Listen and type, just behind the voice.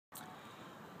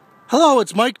Hello,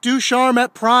 it's Mike Ducharme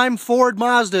at Prime Ford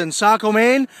Mazda in Saco,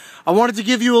 Maine. I wanted to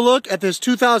give you a look at this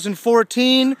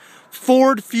 2014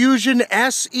 Ford Fusion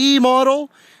SE model.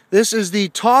 This is the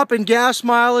top in gas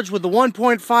mileage with the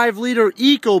 1.5 liter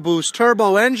EcoBoost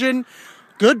turbo engine.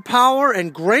 Good power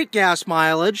and great gas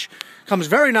mileage. Comes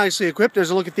very nicely equipped. There's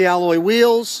a look at the alloy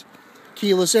wheels.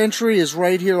 Keyless entry is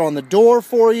right here on the door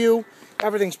for you.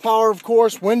 Everything's power, of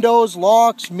course. Windows,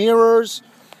 locks, mirrors,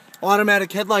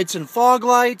 automatic headlights and fog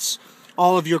lights.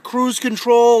 All of your cruise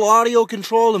control, audio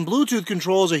control, and Bluetooth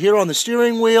controls are here on the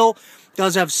steering wheel. It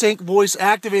does have sync voice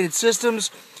activated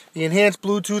systems, the enhanced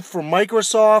Bluetooth from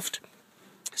Microsoft,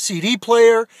 CD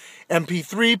player,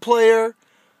 MP3 player,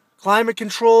 climate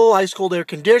control, ice cold air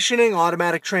conditioning,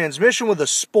 automatic transmission with a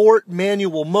sport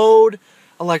manual mode,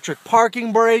 electric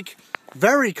parking brake.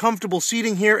 Very comfortable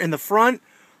seating here in the front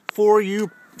for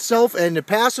yourself and the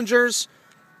passengers.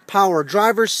 Power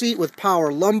driver's seat with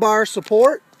power lumbar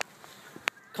support.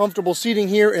 Comfortable seating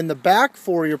here in the back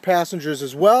for your passengers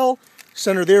as well.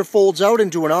 Center there folds out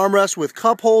into an armrest with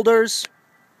cup holders.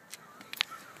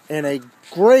 And a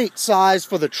great size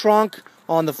for the trunk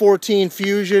on the 14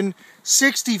 Fusion.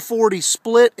 60-40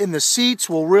 split in the seats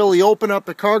will really open up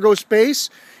the cargo space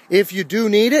if you do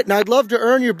need it. And I'd love to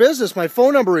earn your business. My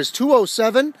phone number is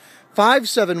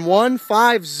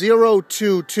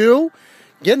 207-571-5022.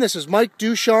 Again, this is Mike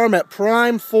Ducharme at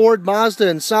Prime Ford Mazda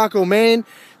in Saco, Maine.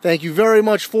 Thank you very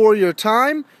much for your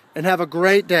time, and have a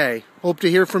great day. Hope to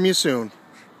hear from you soon.